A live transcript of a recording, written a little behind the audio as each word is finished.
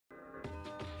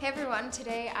Hey everyone,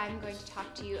 today I'm going to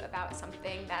talk to you about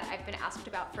something that I've been asked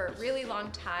about for a really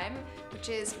long time, which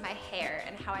is my hair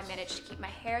and how I manage to keep my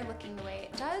hair looking the way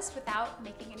it does without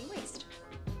making any waste.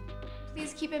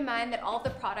 Please keep in mind that all of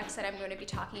the products that I'm going to be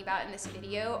talking about in this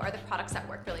video are the products that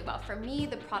work really well for me,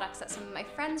 the products that some of my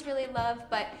friends really love,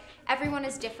 but everyone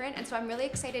is different, and so I'm really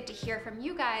excited to hear from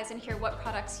you guys and hear what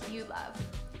products you love.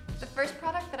 The first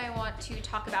product that I want to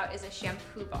talk about is a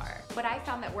shampoo bar. What I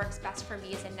found that works best for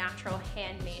me is a natural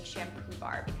handmade shampoo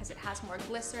bar because it has more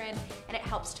glycerin and it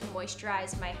helps to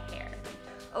moisturize my hair.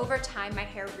 Over time, my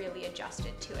hair really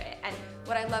adjusted to it. And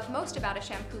what I love most about a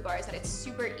shampoo bar is that it's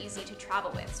super easy to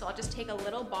travel with. So I'll just take a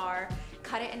little bar,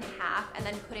 cut it in half, and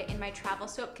then put it in my travel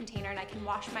soap container, and I can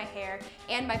wash my hair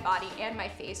and my body and my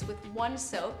face with one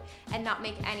soap and not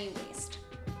make any waste.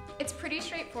 It's pretty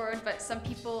straightforward, but some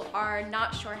people are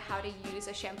not sure how to use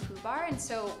a shampoo bar, and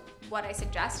so what I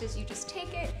suggest is you just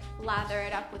take it, lather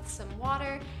it up with some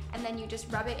water, and then you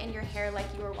just rub it in your hair like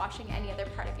you were washing any other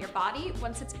part of your body.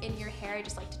 Once it's in your hair, I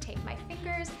just like to take my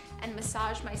fingers and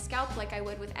massage my scalp like I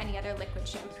would with any other liquid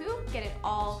shampoo, get it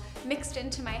all mixed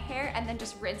into my hair, and then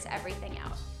just rinse everything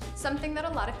out. Something that a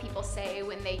lot of people say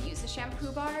when they use a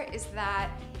shampoo bar is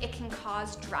that it can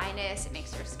cause dryness, it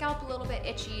makes your scalp a little bit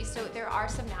itchy, so there are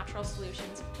some natural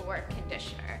solutions for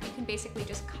conditioner. You can basically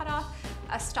just cut off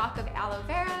a stalk of aloe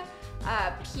vera,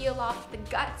 peel off the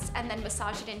guts, and then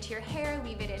massage it into your hair,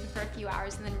 leave it in for a few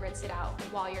hours, and then rinse it out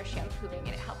while you're shampooing, and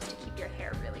it helps to keep your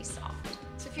hair really soft.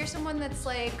 So if you're someone that's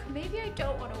like, maybe I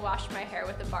don't want to wash my hair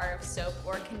with a bar of soap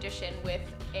or condition with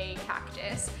a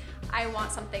cactus, I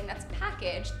want something that's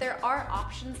packaged, there are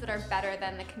options that are better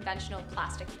than the conventional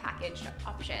plastic packaged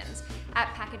options.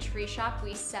 At Package Free Shop,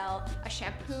 we sell a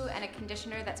shampoo and a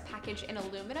conditioner that's packaged in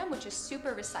aluminum, which is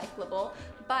super recyclable,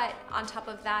 but on top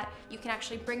of that, you can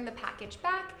actually bring the package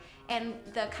back and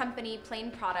the company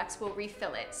Plain Products will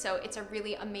refill it. So it's a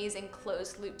really amazing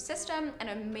closed loop system, an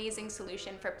amazing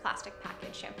solution for plastic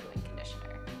packaged shampoo and conditioner.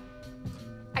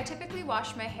 I typically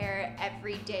wash my hair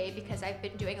every day because I've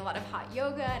been doing a lot of hot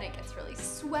yoga and it gets really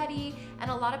sweaty, and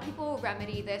a lot of people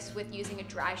remedy this with using a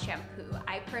dry shampoo.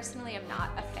 I personally am not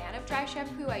a fan of dry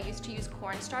shampoo. I used to use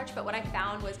cornstarch, but what I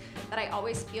found was that I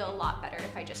always feel a lot better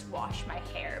if I just wash my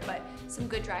hair. But some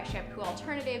good dry shampoo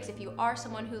alternatives, if you are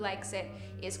someone who likes it,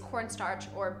 is cornstarch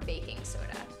or baking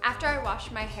soda. After I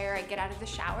wash my hair, I get out of the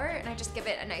shower and I just give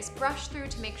it a nice brush through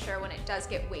to make sure when it does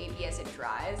get wavy as it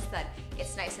dries that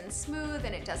it's nice and smooth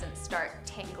and it doesn't start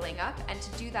tangling up. And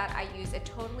to do that, I use a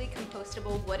totally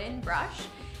compostable wooden brush,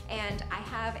 and I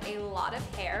have a lot of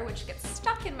hair which gets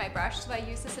stuck in my brush, so I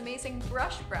use this amazing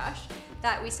brush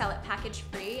that we sell at Package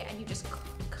Free, and you just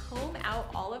comb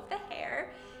out all of the hair.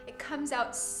 It comes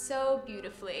out so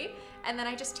beautifully, and then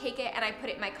I just take it and I put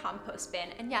it in my compost bin.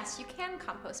 And yes, you can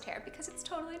compost hair because it's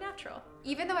totally natural.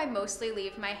 Even though I mostly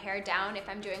leave my hair down if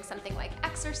I'm doing something like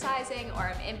exercising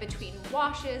or I'm in between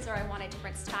washes or I want a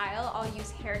different style, I'll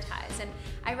use hair ties. And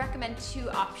I recommend two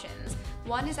options.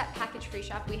 One is at Package Free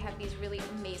Shop, we have these really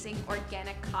amazing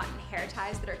organic cotton hair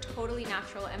ties that are totally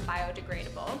natural and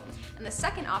biodegradable. And the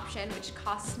second option, which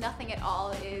costs nothing at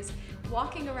all, is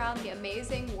walking around the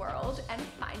amazing world and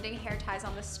finding hair ties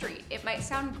on the street. It might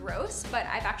sound gross, but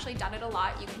I've actually done it a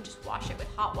lot. You can just wash it with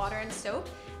hot water and soap,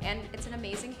 and it's an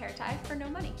amazing hair tie for no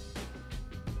money.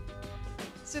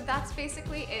 So that's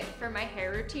basically it for my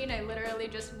hair routine. I literally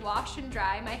just wash and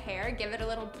dry my hair, give it a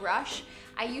little brush.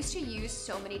 I used to use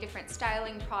so many different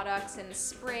styling products and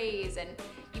sprays, and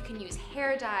you can use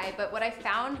hair dye, but what I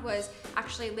found was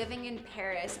actually living in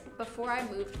Paris, before I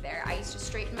moved there, I used to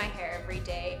straighten my hair every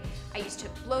day. I used to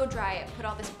blow dry it, put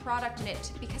all this product in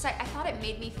it because I thought it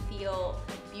made me feel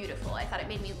beautiful. I thought it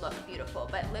made me look beautiful.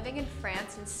 But living in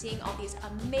France and seeing all these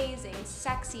amazing,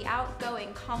 sexy,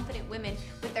 outgoing, confident women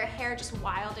with their hair just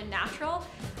wild and natural,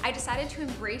 I decided to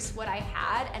embrace what I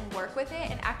had and work with it.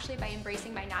 And actually, by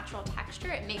embracing my natural texture,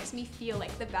 it makes me feel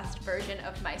like the best version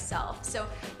of myself. So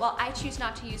while I choose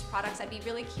not to use products, I'd be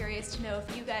really curious to know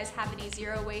if you guys have any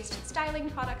zero waste styling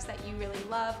products that you really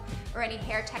love, or any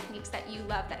hair techniques that you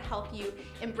love that help you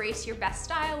embrace your best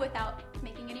style without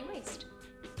making any waste.